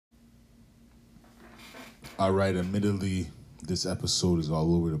All right, admittedly, this episode is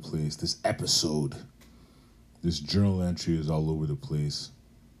all over the place. This journal entry is all over the place.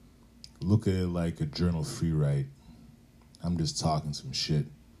 Look at it like a journal free write. I'm just talking some shit.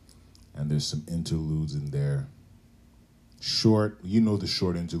 And there's some interludes in there. Short, you know the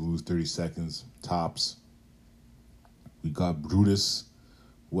short interludes, 30 seconds, tops. We got Brutus,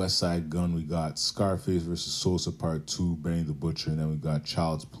 West Side Gun. We got Scarface versus Sosa Part 2, Benny the Butcher. And then we got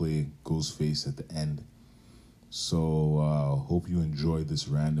Child's Play, Ghostface at the end. So, hope you enjoyed this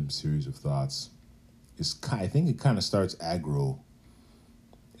random series of thoughts. I think it kind of starts aggro,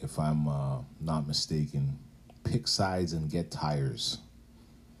 if I'm not mistaken. Pick sides and get tires.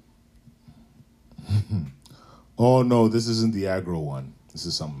 Oh, no, this isn't the aggro one. This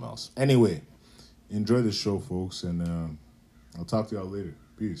is something else. Anyway, enjoy the show, folks, and I'll talk to y'all later.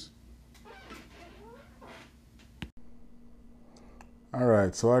 Peace. All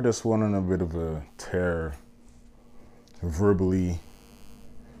right, so I just went on a bit of a tear, verbally,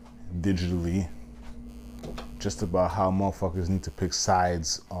 digitally, just about how motherfuckers need to pick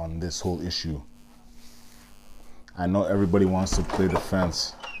sides on this whole issue. I know everybody wants to play the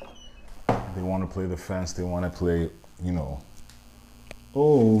fence. They want to play the fence. They want to play,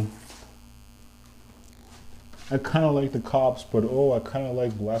 oh, I kind of like the cops, but I kind of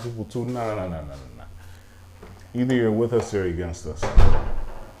like black people too. No. Either you're with us or you're against us.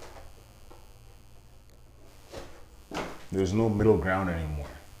 There's no middle ground anymore.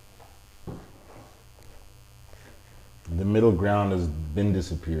 The middle ground has been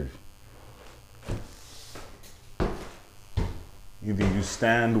disappeared. Either you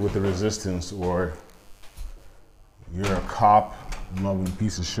stand with the resistance or you're a cop loving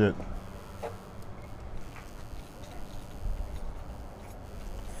piece of shit.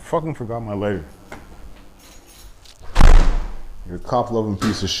 Fucking forgot my lighter. You're a cop loving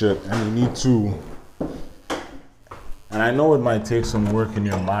piece of shit and you need to. And I know it might take some work in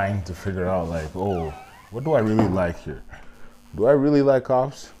your mind to figure out what do I really like here? Do I really like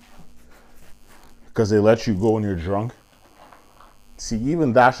cops? Because they let you go when you're drunk? See,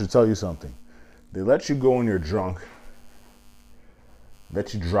 even that should tell you something. They let you go when you're drunk,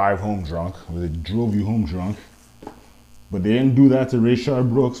 let you drive home drunk, or they drove you home drunk, but they didn't do that to Rayshard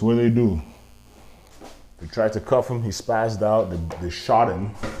Brooks. What did they do? They tried to cuff him, he spazzed out, they shot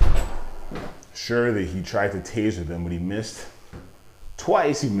him. Sure, he tried to taser them, but he missed.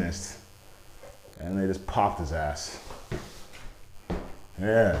 Twice he missed. And they just popped his ass.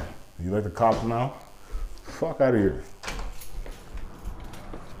 Yeah, you like the cops now? Fuck out of here.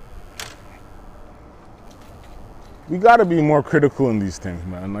 We gotta be more critical in these things,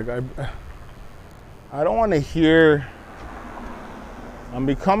 man. I don't want to hear. I'm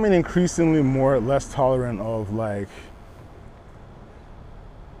becoming increasingly less tolerant of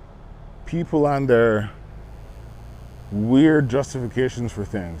people and their weird justifications for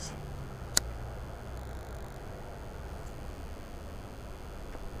things.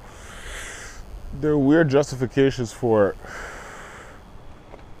 They're weird justifications for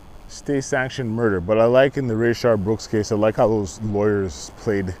state-sanctioned murder, but I like in the Rayshard Brooks case, I like how those lawyers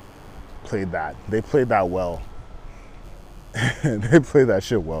played that. They played that well. They played that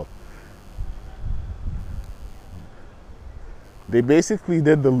shit well. They basically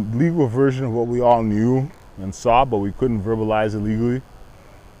did the legal version of what we all knew and saw, but we couldn't verbalize it legally.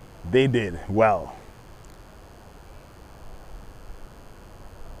 They did well.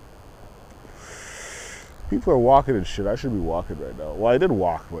 People are walking and shit. I should be walking right now. Well, I did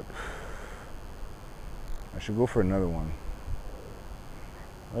walk, but I should go for another one.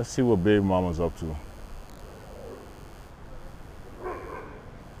 Let's see what Baby Mama's up to.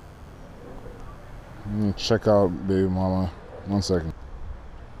 Check out Baby Mama. 1 second.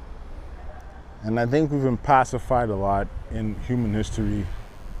 And I think we've been pacified a lot in human history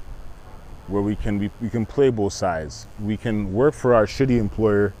where we can play both sides. We can work for our shitty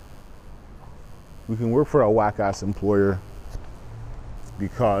employer. We can work for our whack-ass employer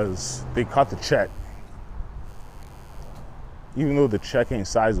because they cut the check. Even though the check ain't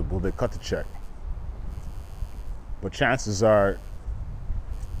sizable, they cut the check. But chances are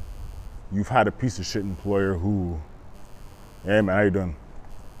you've had a piece of shit employer who, hey man, how you doing?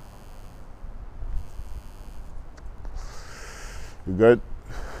 You good?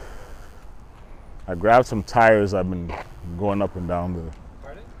 I grabbed some tires. I've been going up and down the...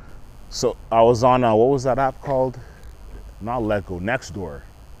 Pardon? So I was on, what was that app called? Not Letgo, Nextdoor.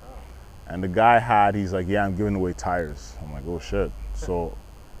 Oh. And the guy he's like, yeah, I'm giving away tires. I'm like, oh shit. So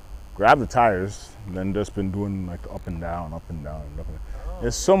grab the tires, then just been doing like up and down, up and down, up and down. Oh.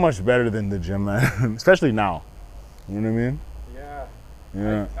 It's so much better than the gym, man. Especially now. You know what I mean? Yeah.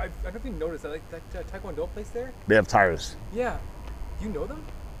 Yeah. I don't think you noticed that, like that Taekwondo place there. They have tires. Yeah, you know them?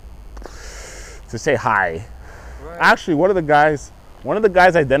 To say hi. Right. Actually, one of the guys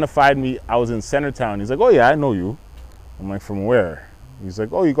identified me. I was in Centertown. He's like, "Oh yeah, I know you." I'm like, "From where?" He's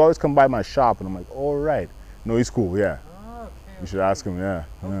like, "Oh, you can always come by my shop." And I'm like, "All right." No, he's cool. Yeah. Oh, okay. You should ask him. Yeah.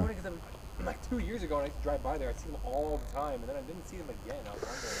 I was Yeah. wondering because like 2 years ago when I used to drive by there, I'd see them all the time, and then I didn't see them again. I was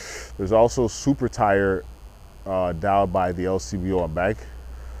wondering. There's also Super Tire down by the LCBO at back,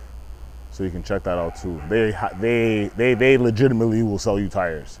 so you can check that out too. They legitimately will sell you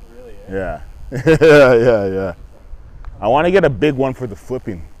tires. Really? Yeah. Yeah. I want to get a big one for the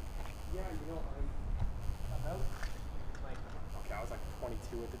flipping. Yeah, you know, I was like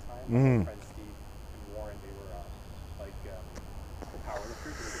 22 at the time. Mhm. My friends Steve and Warren, they were the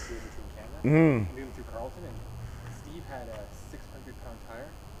powerlifters. They were the between Canada. Mhm. We went through Carlton, and Steve had a 600-pound tire.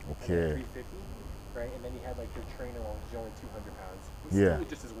 Okay. And a 350, right? And then he had like the trainer one, which is only 200 pounds. It was Yeah. still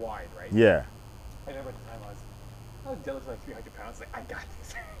just as wide, right? Yeah. I remember at the time I was deadlifting like 300 pounds. Like I got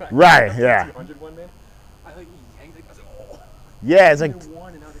this. Right, yeah. 200 one, man. I like yanked like I was like, oh. Yeah, it's like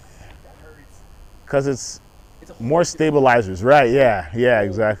One, and I was like, that hurts. because it's It's a whole more different- stabilizers, right? Yeah,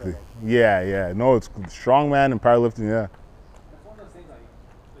 exactly. Yeah. No, it's strongman and powerlifting. Yeah. That's one of those things I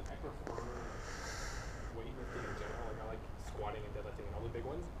prefer weightlifting in general. Like I like squatting and deadlifting and all the big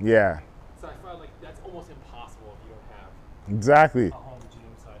ones. Yeah. So I felt like that's almost impossible if you don't have Exactly. a home gym.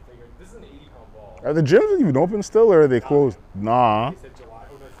 So I figured this is an 80-pound ball. Are the gyms even open still, or are they closed? Nah. They said July.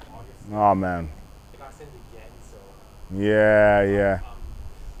 Oh no, it's August. Oh man. They got sent again. So Yeah.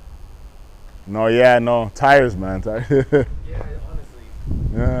 No. Tires, man. yeah, honestly,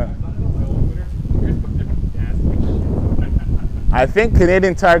 Yeah. I don't know my own winners put different gas. I think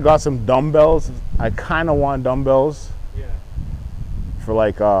Canadian Tire got some dumbbells. I kind of want dumbbells Yeah. for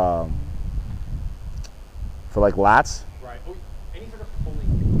like lats. Right. Oh, any sort of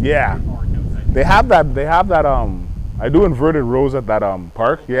pulling. Yeah. Hard outside. They have that. I do inverted rows at that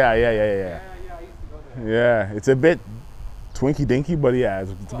park. Yeah. Yeah, I used to go there. Yeah, it's a bit twinky dinky, but yeah,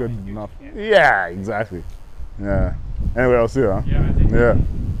 it's good enough. Yeah, exactly. Yeah. Anyway, I'll see you, huh? Yeah, I think. Yeah.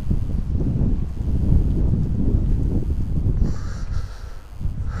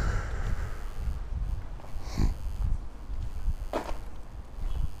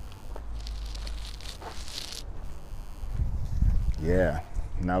 Yeah.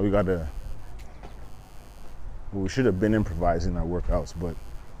 Now we gotta. Well, we should have been improvising our workouts, but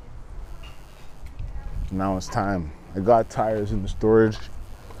now it's time. I got tires in the storage.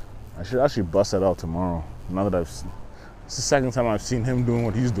 I should actually bust that out tomorrow. Now that it's the second time I've seen him doing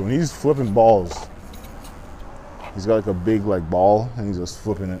what he's doing. He's flipping balls. He's got like a big like ball and he's just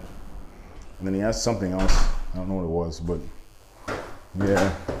flipping it. And then he has something else. I don't know what it was, but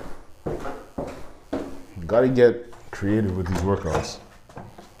yeah. Gotta get creative with these workouts.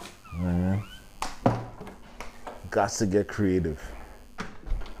 You know what I mean? Got to get creative.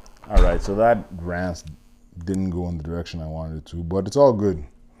 All right, so that rant didn't go in the direction I wanted it to, but it's all good.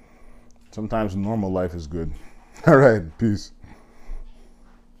 Sometimes normal life is good. All right, peace.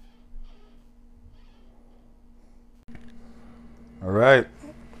 All right,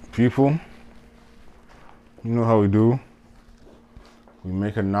 people, you know how we do. We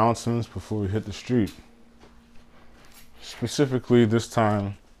make announcements before we hit the street. Specifically this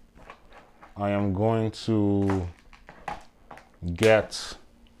time, I am going to get,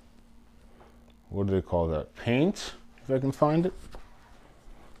 what do they call that? Paint, if I can find it.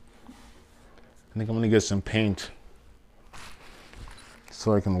 I think I'm gonna get some paint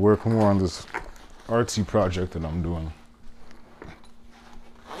so I can work more on this artsy project that I'm doing.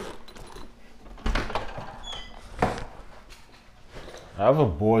 I have a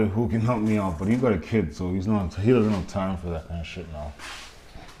boy who can help me out, but he got a kid, so he doesn't have time for that kind of shit now.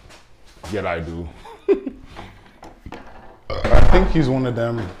 Yet I do. I think he's one of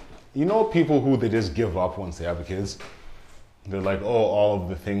them. You know people who they just give up once they have kids? They're like, oh, all of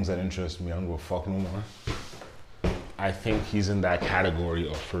the things that interest me, I don't give a fuck no more. I think he's in that category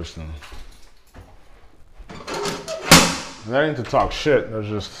of person. And that ain't to talk shit, that's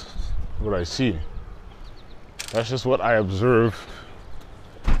just what I see. That's just what I observe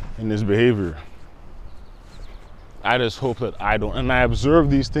in his behavior. I just hope that I don't, and I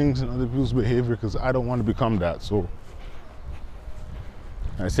observe these things in other people's behavior because I don't want to become that. So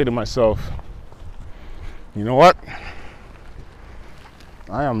I say to myself, you know what?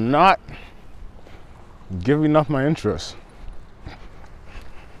 I am not giving up my interests.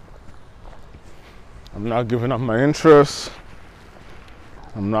 I'm not giving up my interests.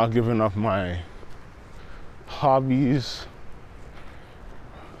 I'm not giving up my hobbies.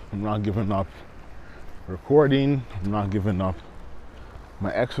 I'm not giving up recording. I'm not giving up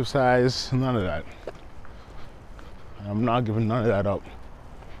my exercise, none of that. I'm not giving none of that up.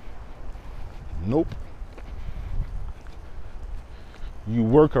 Nope. You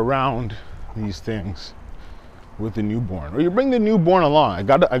work around these things with the newborn, or you bring the newborn along. I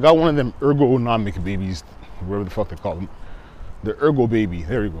got one of them ergonomic babies, whatever the fuck they call them, the ergo baby.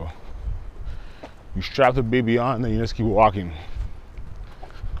 There you go. You strap the baby on, then you just keep walking.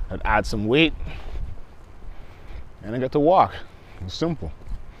 I'd add some weight, and I get to walk. It's simple.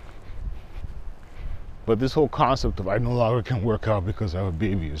 But this whole concept of I no longer can work out because I have a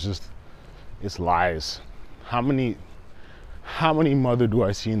baby is just, it's lies. How many mother do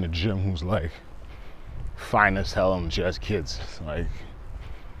I see in the gym who's like fine as hell and she has kids? Like,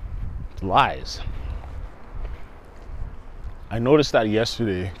 lies. I noticed that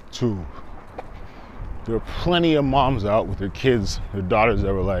yesterday too. There were plenty of moms out with their kids, their daughters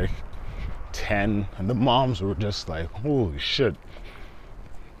that were like 10, and the moms were just like, holy shit.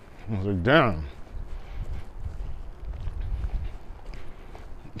 I was like, damn.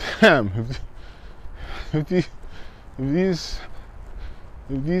 Damn, if these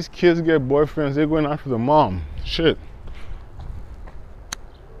kids get boyfriends, they're going after the mom. Shit.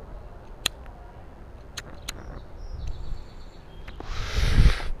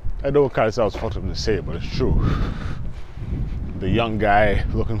 I know it kind of sounds fucked up to say it, but it's true. The young guy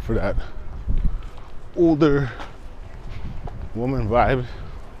looking for that older woman vibe.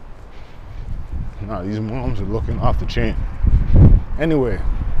 Nah, these moms are looking off the chain. Anyway,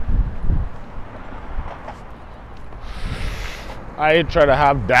 I try to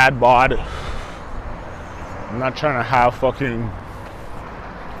have dad bod. I'm not trying to have fucking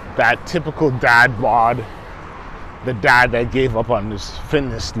that typical dad bod. The dad that gave up on this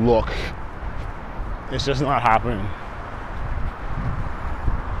fitness look. It's just not happening.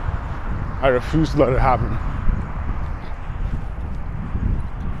 I refuse to let it happen.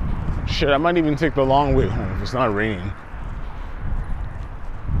 Shit, I might even take the long way home if it's not raining.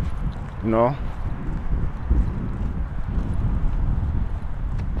 You know?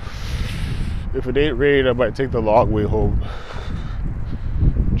 If it ain't rain, I might take the long way home.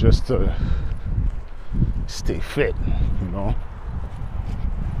 Just to stay fit, you know?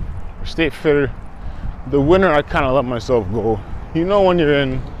 Or stay fitter. The winter, I kind of let myself go. You know when you're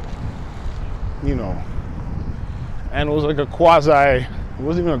in, you know, and it was like a quasi, it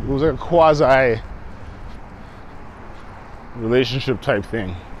was like a quasi relationship type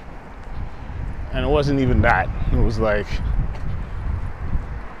thing. And it wasn't even that. It was like,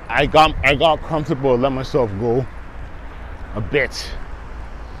 I got comfortable, let myself go a bit.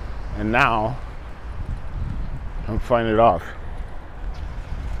 And now, I'm fighting it off.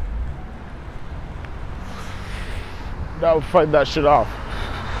 Now fight that shit off.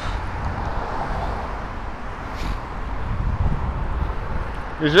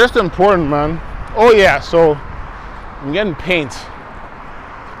 It's just important, man. Oh yeah, so I'm getting paint.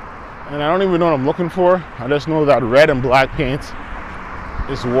 And I don't even know what I'm looking for. I just know that red and black paint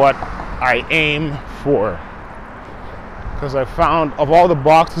is what I aim for. Because I found, of all the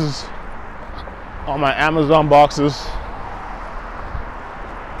boxes, on my Amazon boxes,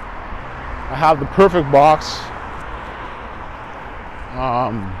 I have the perfect box.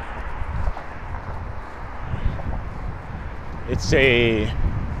 It's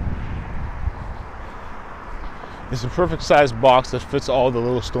a perfect size box that fits all the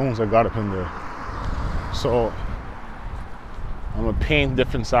little stones I got up in there. So I'm gonna paint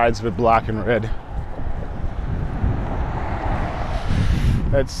different sides of it black and red.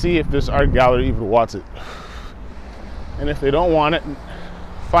 Let's see if this art gallery even wants it. And if they don't want it,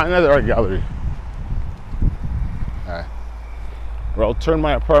 find another art gallery. Alright. Or I'll turn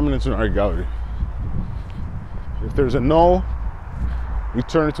my apartment into an art gallery. If there's a no, we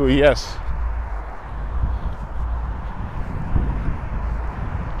turn it to a yes.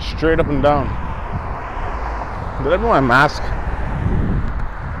 Straight up and down. Did I do my mask?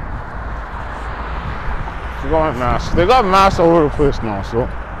 I got my mask. They got masks all over the place now, so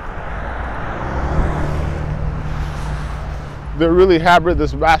they're really hammered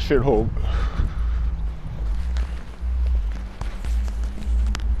this mask shit home.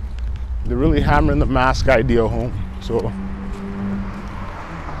 They're really hammering the mask idea home. So,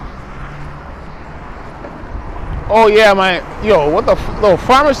 oh yeah, what the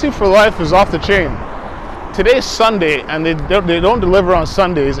Pharmacy for Life is off the chain. Today's Sunday, and they don't deliver on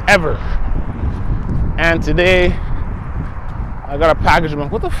Sundays ever. And today, I got a package. I'm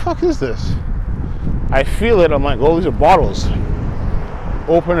like, what the fuck is this? I feel it. I'm like, oh, these are bottles.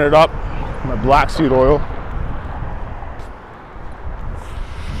 Open it up. My black seed oil.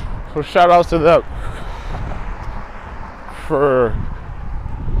 So shout outs to them for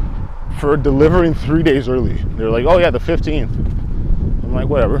for delivering 3 days early. They're like, oh yeah, the 15th. I'm like,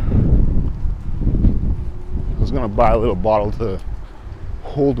 whatever. I was gonna buy a little bottle to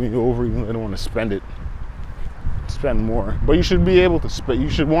hold me over, even though I don't want to spend more. But you should be able to spend, you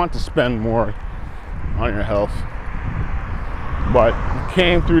should want to spend more on your health. But it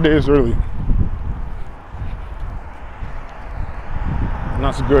came 3 days early. And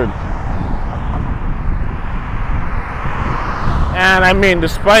that's good. And I mean,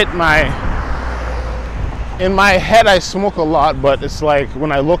 despite in my head I smoke a lot, but it's like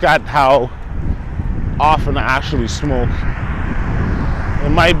when I look at how often I actually smoke, it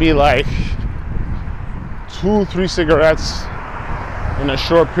might be like 2-3 cigarettes in a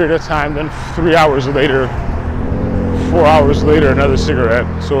short period of time, then 3 hours later, 4 hours later, another cigarette.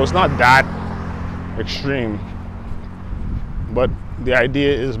 So it's not that extreme. But the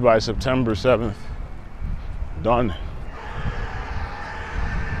idea is by September 7th, done.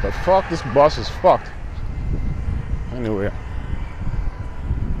 But fuck, this bus is fucked. Anyway.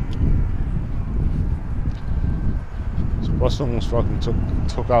 This bus almost fucking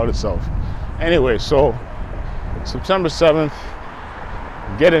took out itself. Anyway, so September 7th,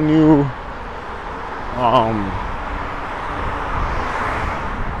 get a new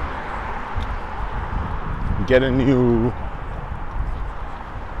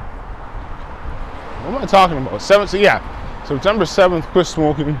what am I talking about? September 7th, quit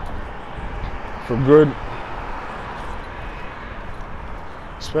smoking for good.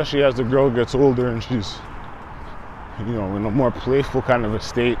 Especially as the girl gets older and she's, you know, in a more playful kind of a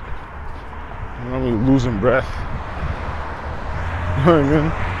state. You know, we're losing breath. You know what I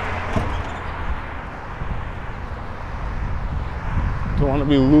mean? Don't want to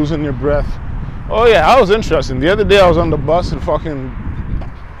be losing your breath. Oh yeah, that was interesting. The other day I was on the bus and fucking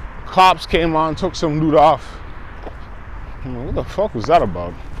cops came on, took some dude off. I'm like, what the fuck was that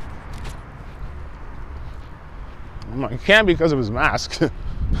about? I'm like, it can't be because of his mask. You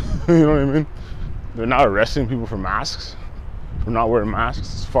know what I mean? They're not arresting people for masks, for not wearing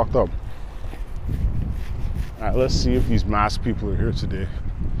masks. It's fucked up. Alright, let's see if these masked people are here today,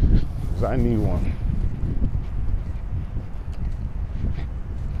 because I need one.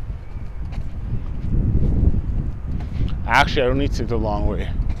 Actually, I don't need to take the long way.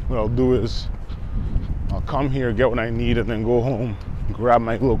 What I'll do is I'll come here, get what I need, and then go home, grab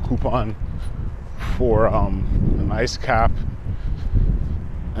my little coupon for an ice cap,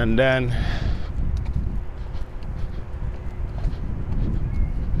 and then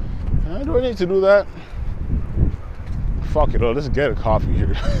do I need to do that? Fuck it, I'll just get a coffee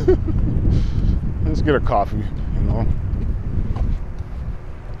here. Let's get a coffee, you know.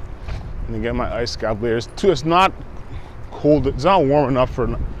 And then get my ice cap later. It's not cold, it's not warm enough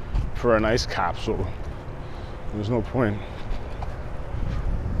for an ice cap, so there's no point.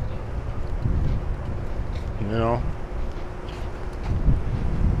 You know?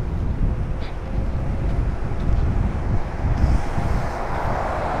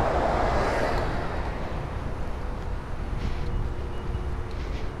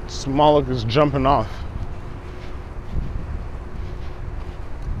 Smolak is jumping off.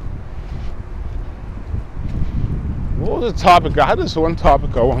 What was the topic? I had this one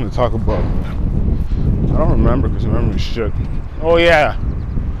topic I wanted to talk about. I don't remember because memory is shit. Oh yeah.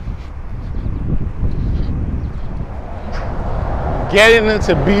 Getting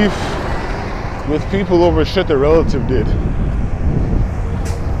into beef with people over shit their relative did.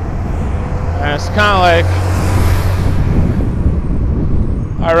 And it's kind of like,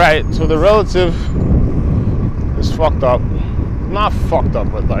 alright, so the relative is fucked up. Not fucked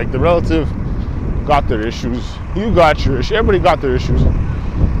up, but like the relative got their issues. You got your issues. Everybody got their issues.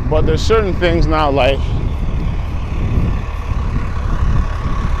 But there's certain things now, like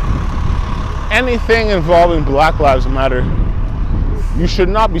anything involving Black Lives Matter, you should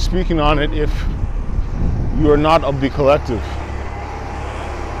not be speaking on it if you are not of the collective.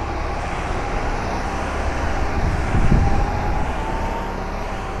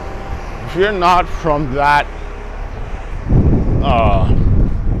 If you're not from that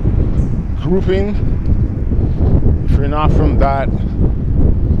grouping, if you're not from that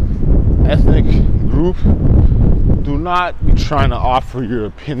ethnic group, do not be trying to offer your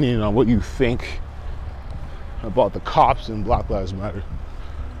opinion on what you think about the cops and Black Lives Matter.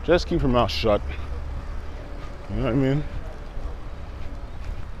 Just keep your mouth shut. You know what I mean?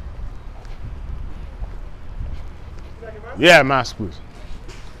 Yeah, mask, please.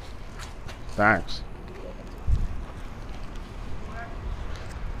 Thanks.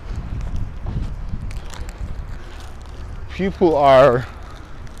 People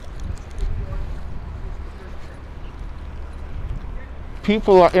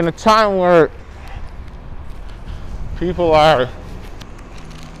people are in a time where people are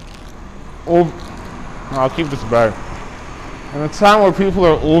I'll keep this back. In a time where people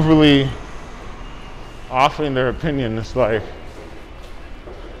are overly offering their opinion, it's like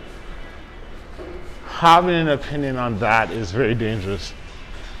having an opinion on that is very dangerous,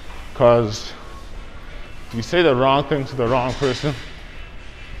 because you say the wrong thing to the wrong person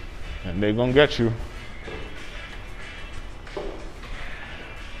and they're gonna get you.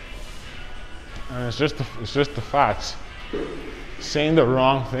 And it's just the facts. Saying the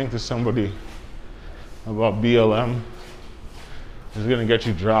wrong thing to somebody about BLM is gonna get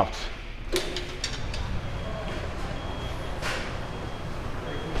you dropped.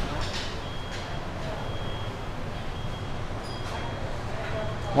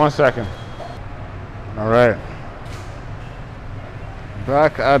 One second. All right.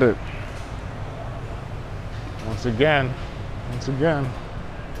 Back at it. Once again.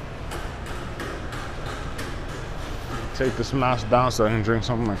 Take this mask down so I can drink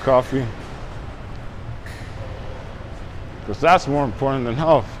some of my coffee. Because that's more important than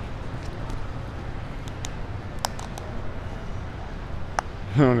health.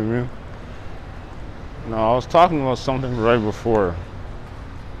 You know what I mean? No, I was talking about something right before,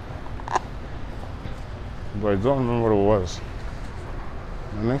 but I don't remember what it was.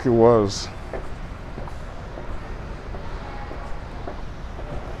 I think it was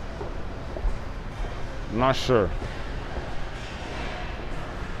I'm not sure.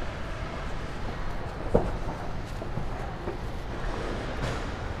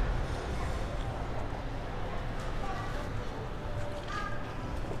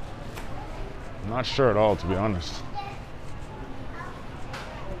 Not sure at all, to be honest.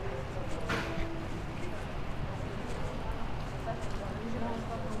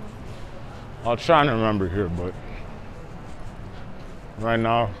 I'll try and remember here, but right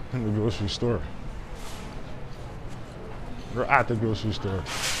now in the grocery store. We're at the grocery store.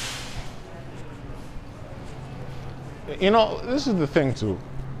 You know, this is the thing too.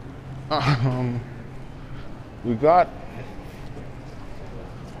 We got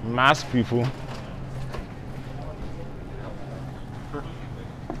masked people.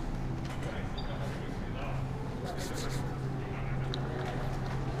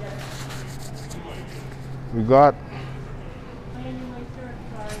 We got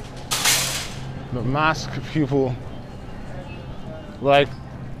the masked people. Like,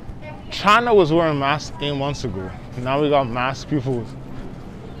 China was wearing masks 8 months ago. Now we got masked people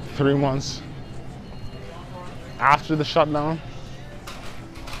 3 months after the shutdown.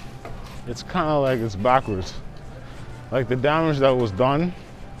 It's kind of like it's backwards. Like, the damage that was done,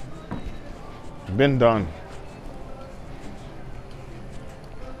 been done.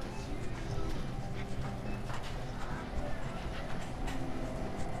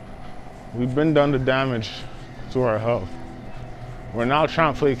 We've been done the damage to our health. We're now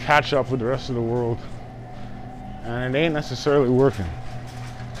trying to play catch up with the rest of the world, and it ain't necessarily working.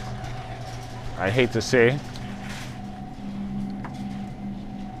 I hate to say,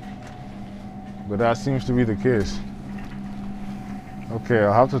 but that seems to be the case. Okay,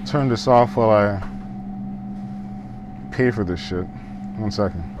 I'll have to turn this off while I pay for this shit. 1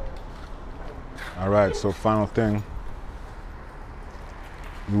 second. All right, so final thing.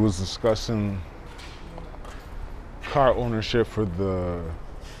 We was discussing car ownership for the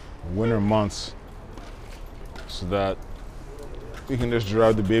winter months so that we can just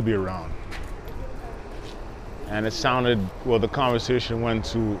drive the baby around. And it sounded, well, the conversation went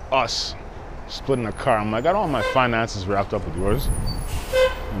to us splitting a car. I'm like, I don't want my finances wrapped up with yours.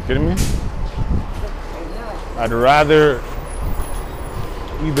 You kidding me? I'd rather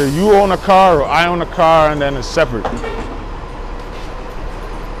either you own a car or I own a car, and then it's separate.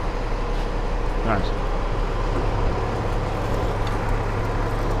 Nice.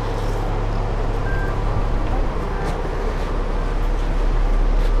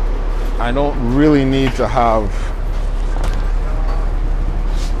 I don't really need to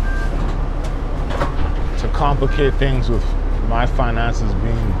complicate things with my finances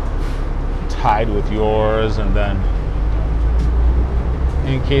being tied with yours, and then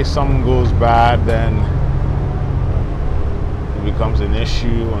in case something goes bad, then it becomes an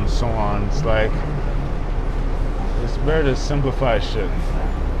issue and so on. It's like, it's better to simplify shit.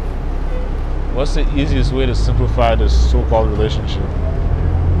 What's the easiest way to simplify this so-called relationship? You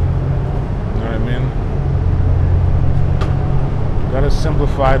know what I mean? You gotta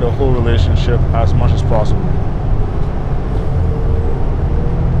simplify the whole relationship as much as possible.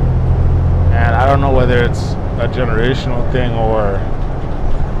 And I don't know whether it's a generational thing or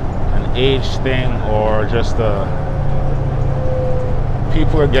an age thing or just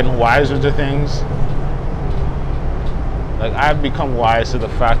people are getting wiser to things. Like, I've become wise to the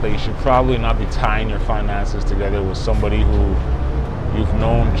fact that you should probably not be tying your finances together with somebody who you've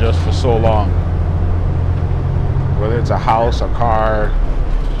known just for so long. Whether it's a house, a car,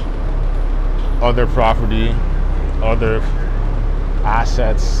 other property, other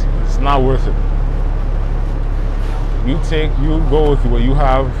assets, it's not worth it. You go with what you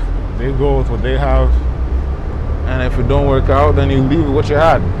have, they go with what they have, and if it don't work out, then you leave with what you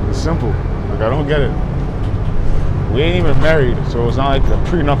had. It's simple. Like, I don't get it. We ain't even married, so it's not like the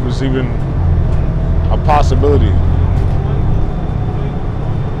prenup is even a possibility.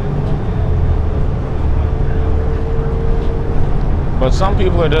 But some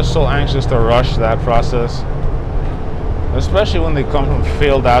people are just so anxious to rush that process, especially when they come from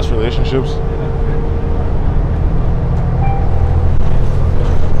failed ass relationships.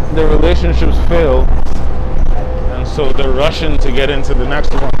 The relationships fail, and so they're rushing to get into the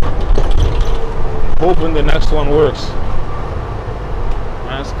next one, hoping the next one works.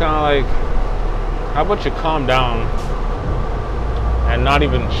 And it's kind of like, how about you calm down and not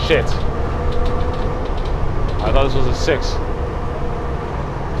even shit? I thought this was a 6.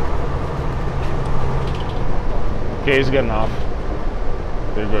 Okay, he's getting off.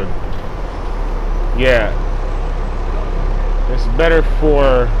 They're good. Yeah. It's better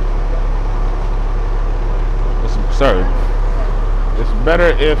for... It's better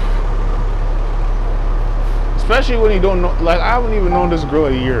if... Especially when you don't know... Like, I haven't even known this girl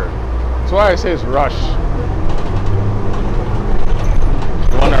a year. That's why I say it's rush.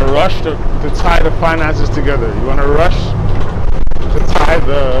 You want to rush to tie the finances together. You want to rush to tie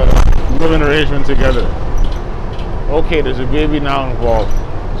the living arrangement together. Okay, there's a baby now involved,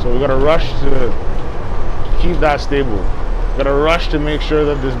 so we gotta rush to keep that stable. We gotta rush to make sure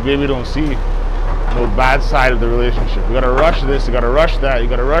that this baby don't see no bad side of the relationship. We gotta rush this, you gotta rush that, you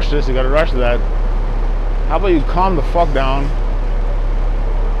gotta rush this, you gotta rush that. How about you calm the fuck down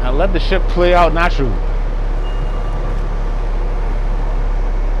and let the shit play out naturally?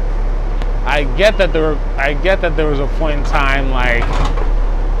 I get that there was a point in time, like,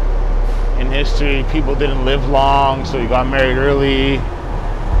 in history, people didn't live long, so you got married early.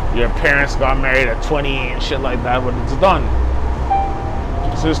 Your parents got married at 20 and shit like that, but it's done.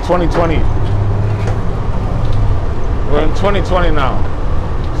 So it's 2020. We're in 2020 now.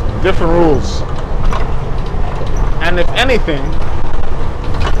 It's different rules. And if anything,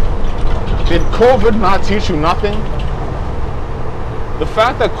 did COVID not teach you nothing? The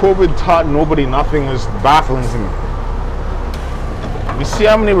fact that COVID taught nobody nothing is baffling to me. You see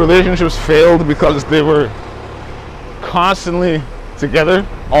how many relationships failed because they were constantly together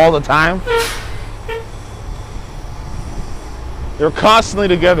all the time? They're constantly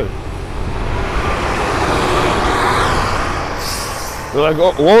together. They're like,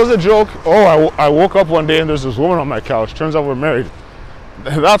 oh, what was the joke? Oh, I woke up one day and there's this woman on my couch. Turns out we're married.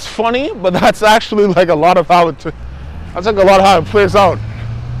 That's funny, but that's actually like a lot of how it plays out.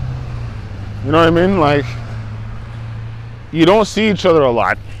 You know what I mean? Like, you don't see each other a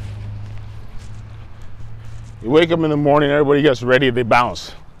lot. You wake up in the morning, everybody gets ready, they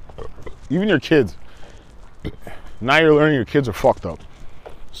bounce. Even your kids. Now you're learning your kids are fucked up.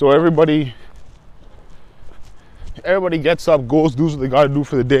 So everybody gets up, goes, does what they gotta do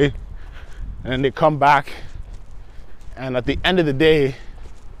for the day, and then they come back, and at the end of the day,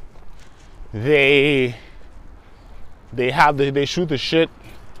 they shoot the shit.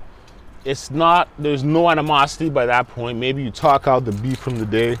 There's no animosity by that point. Maybe you talk out the beef from the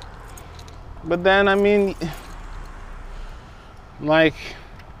day. But then, I mean, like,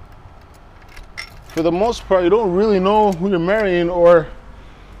 for the most part, you don't really know who you're marrying, or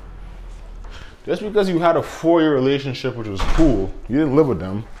just because you had a 4-year relationship, which was cool, you didn't live with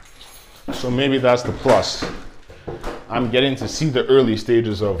them. So maybe that's the plus. I'm getting to see the early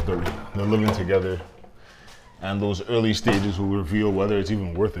stages of the living together. And those early stages will reveal whether it's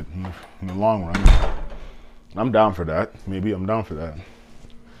even worth it in the long run. I'm down for that. Maybe I'm down for that.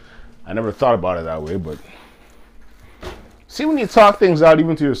 I never thought about it that way, but see, when you talk things out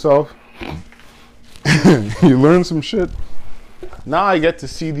even to yourself, you learn some shit. Now I get to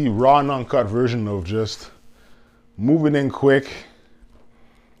see the raw and uncut version of just moving in quick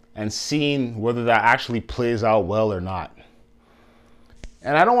and seeing whether that actually plays out well or not.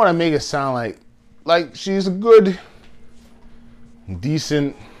 And I don't want to make it sound like she's a good,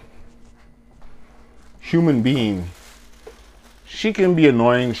 decent human being. She can be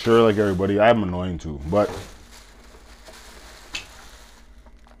annoying, sure, like everybody. I'm annoying too, but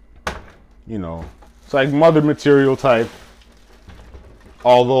you know, it's like mother material type.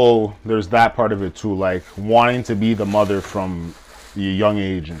 Although there's that part of it too, like wanting to be the mother from your young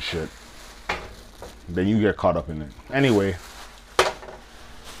age and shit. Then you get caught up in it. Anyway,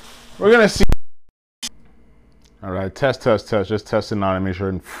 we're gonna see. All right, test. Just testing now to make sure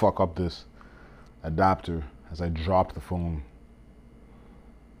I didn't fuck up this adapter as I dropped the phone.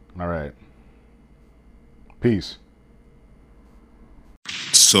 All right. Peace.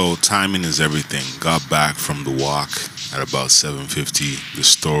 So timing is everything. Got back from the walk at about 7:50. The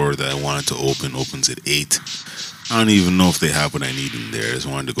store that I wanted to open opens at 8. I don't even know if they have what I need in there. I just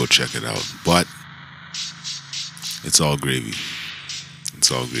wanted to go check it out. But it's all gravy.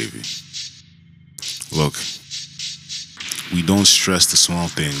 It's all gravy. Look, we don't stress the small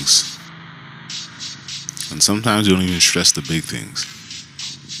things. And sometimes we don't even stress the big things.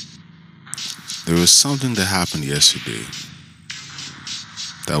 There was something that happened yesterday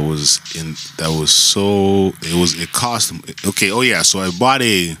it cost, okay, oh yeah, so I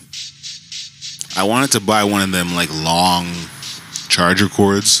wanted to buy one of them like long charger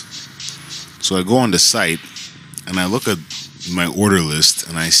cords. So I go on the site and I look at my order list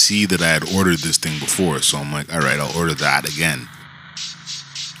and I see that I had ordered this thing before. So I'm like, all right, I'll order that again.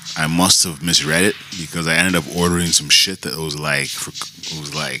 I must have misread it because I ended up ordering some shit that was like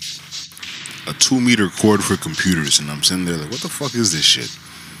a 2-meter cord for computers, and I'm sitting there like, what the fuck is this shit?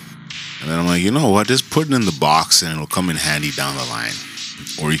 And then I'm like, you know what, just put it in the box and it'll come in handy down the line.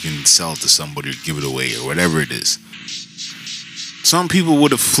 Or you can sell it to somebody or give it away or whatever it is. Some people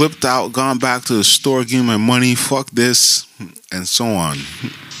would have flipped out, gone back to the store, give me my money, fuck this, and so on.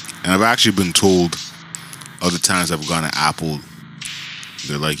 And I've actually been told other times I've gone to Apple,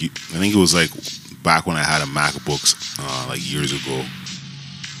 they're like, I think it was like back when I had a MacBook like years ago,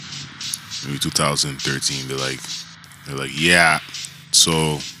 maybe 2013, they're like, yeah,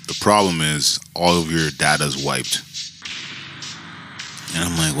 so the problem is all of your data's wiped. And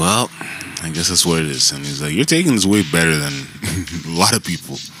I'm like, well, I guess that's what it is. And he's like, you're taking this way better than a lot of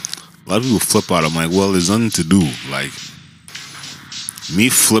people. A lot of people flip out. I'm like, well, there's nothing to do. Like, me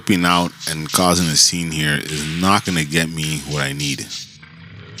flipping out and causing a scene here is not going to get me what I need.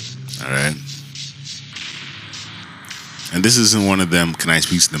 All right? And this isn't one of them, can I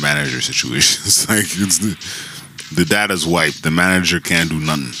speak to the manager situations. Like, it's the data's wiped. The manager can't do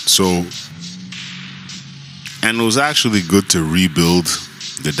nothing. So, and it was actually good to rebuild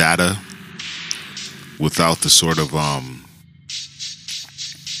the data without the sort of, I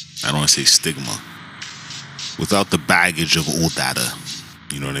don't want to say stigma, without the baggage of old data.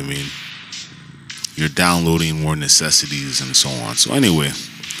 You know what I mean? You're downloading more necessities and so on. So anyway,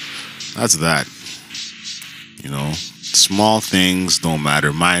 that's that. You know, small things don't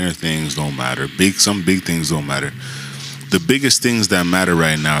matter. Minor things don't matter. Some big things don't matter. The biggest things that matter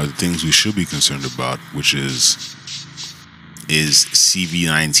right now are the things we should be concerned about, which is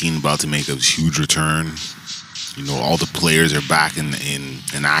CV19 about to make a huge return. You know, all the players are back in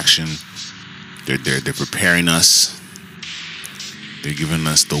action. They're preparing us. They're giving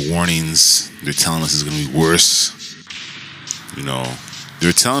us the warnings. They're telling us it's going to be worse. You know,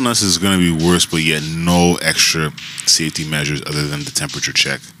 they're telling us it's going to be worse, but yet no extra safety measures other than the temperature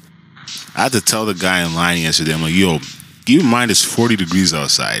check. I had to tell the guy in line yesterday, I'm like, yo, keep in mind it's 40 degrees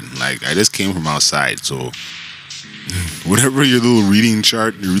outside. Like, I just came from outside, so whatever your little reading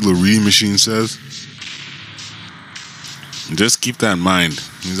chart, your little reading machine says, just keep that in mind.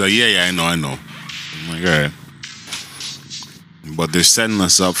 He's like, yeah, I know. I'm like, all right. But they're setting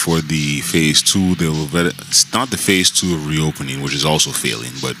us up for the phase 2. It's not the phase 2 of reopening, which is also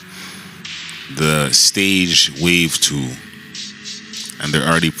failing, but the stage wave 2. And they're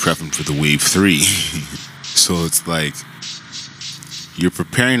already prepping for the wave 3. So it's like, you're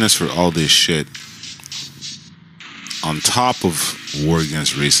preparing us for all this shit on top of war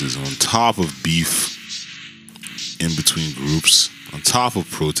against racism, on top of beef in between groups, on top of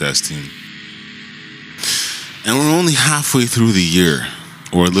protesting. And we're only halfway through the year,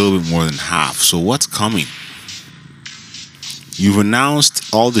 or a little bit more than half. So what's coming? You've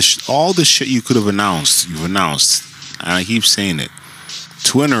announced all the shit you could have announced. You've announced, and I keep saying it.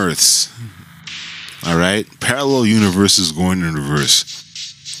 Twin Earths, all right? Parallel universes going in reverse.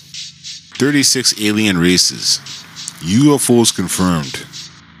 36 alien races. UFOs confirmed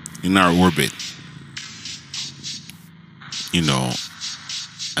in our orbit. You know,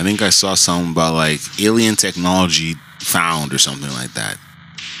 I think I saw something about like alien technology found or something like that.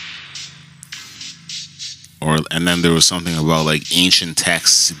 And then there was something about like ancient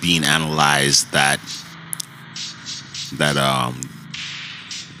texts being analyzed that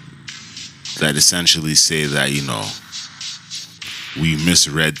essentially say that, you know, we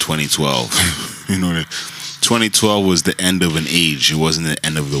misread 2012. You know, 2012 was the end of an age. It wasn't the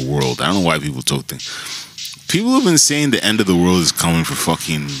end of the world. I don't know why people talk things. People have been saying the end of the world is coming for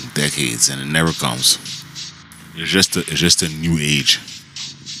fucking decades, and it never comes. It's just a new age.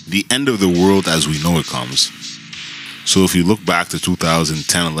 The end of the world as we know it comes. So if you look back to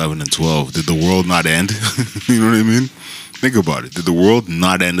 2010, 11, and 12, did the world not end? You know what I mean? Think about it. Did the world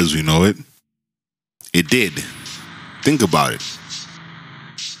not end as we know it? It did. Think about it.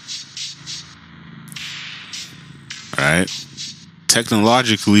 Alright?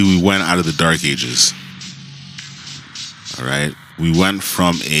 Technologically, we went out of the dark ages. Alright? We went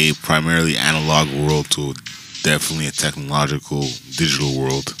from a primarily analog world to definitely a technological, digital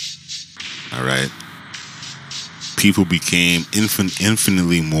world. Alright? People became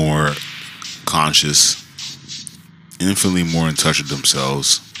infinitely more conscious, infinitely more in touch with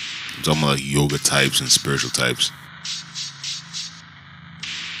themselves. I'm talking about like yoga types and spiritual types.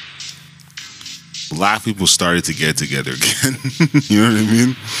 Black people started to get together again. You know what I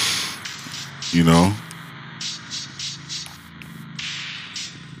mean? You know?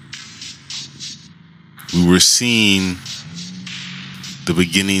 We were seeing the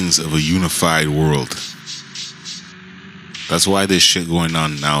beginnings of a unified world. That's why this shit going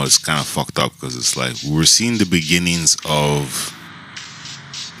on now is kind of fucked up, because it's like we're seeing the beginnings of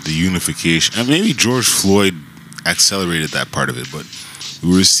the unification. And maybe George Floyd accelerated that part of it, but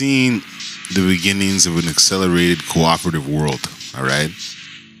we were seeing the beginnings of an accelerated cooperative world. All right,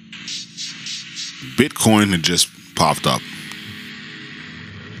 Bitcoin had just popped up.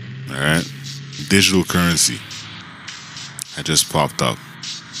 All right, digital currency had just popped up.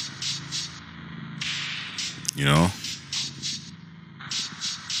 You know.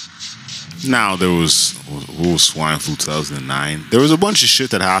 Now there was swine flu 2009. There was a bunch of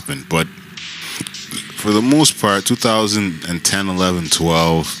shit that happened, but for the most part, 2010, 11,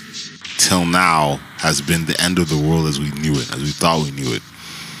 12 till now has been the end of the world as we knew it, as we thought we knew it.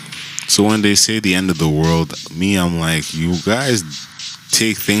 So when they say the end of the world, I'm like, you guys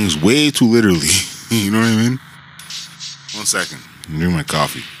take things way too literally. You know what I mean? 1 second. I'm doing my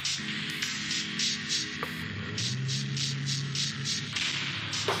coffee.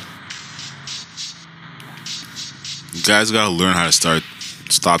 You guys gotta learn how to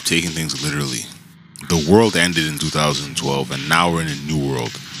stop taking things literally. The world ended in 2012, and now we're in a new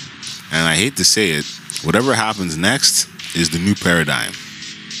world. And I hate to say it, whatever happens next is the new paradigm.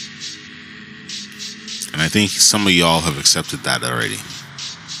 And I think some of y'all have accepted that already.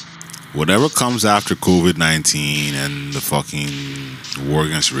 Whatever comes after COVID-19 and the fucking war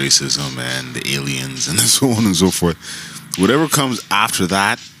against racism and the aliens and so on and so forth, whatever comes after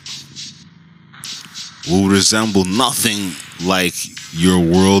that will resemble nothing like your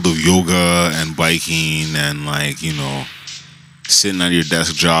world of yoga and biking and, like, you know, sitting at your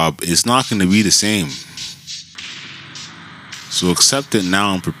desk job. It's not going to be the same. So accept it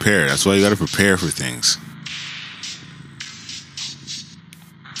now and prepare. That's why you got to prepare for things.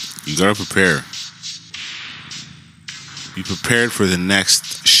 You got to prepare. Be prepared for the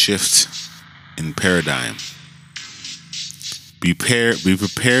next shift in paradigm. Be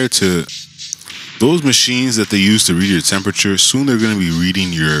prepared to... Those machines that they use to read your temperature, soon they're going to be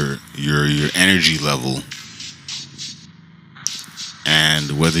reading your energy level,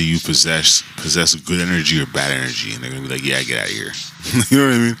 and whether you possess good energy or bad energy, and they're going to be like, yeah, get out of here. You know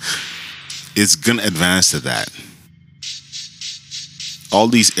what I mean? It's going to advance to that. All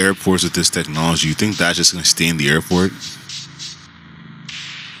these airports with this technology, you think that's just going to stay in the airport?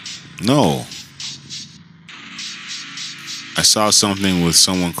 No. I saw something with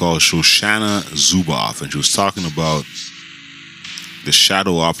someone called Shoshana Zuboff, and she was talking about the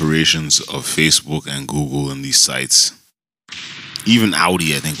shadow operations of Facebook and Google and these sites. Even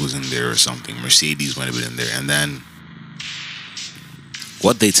Audi, I think, was in there or something. Mercedes might have been in there. And then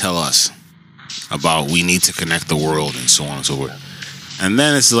what they tell us about we need to connect the world and so on and so forth. And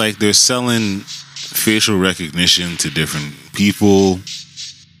then it's like they're selling facial recognition to different people,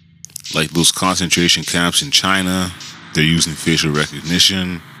 like those concentration camps in China. They're using facial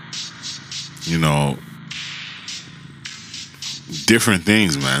recognition, you know, different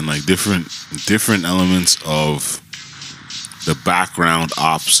things, man, like different elements of the background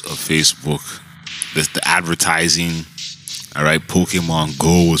ops of Facebook. The advertising, all right. Pokemon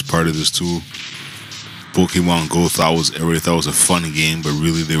Go was part of this too. Pokemon Go everybody thought was a fun game, but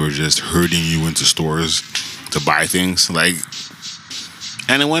really they were just herding you into stores to buy things, like,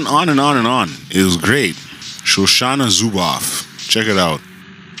 and it went on and on and on. It was great. Shoshana Zuboff. Check it out.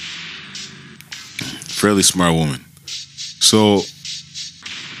 Fairly smart woman. So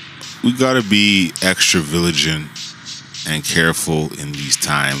we gotta be extra vigilant and careful in these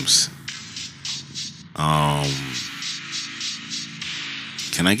times.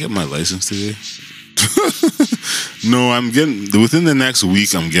 Can I get my license today? No, I'm getting within the next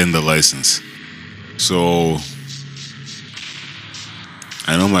week. I'm getting the license, so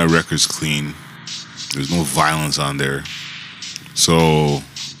I know my record's clean. There's no violence on there, so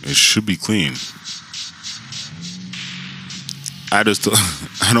it should be clean. I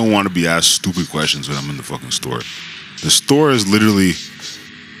don't want to be asked stupid questions when I'm in the fucking store. The store is literally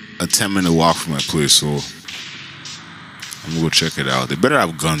a 10-minute walk from my place, so I'm gonna go check it out. They better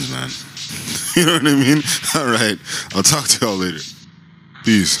have guns, man. You know what I mean? All right. I'll talk to y'all later.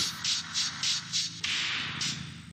 Peace.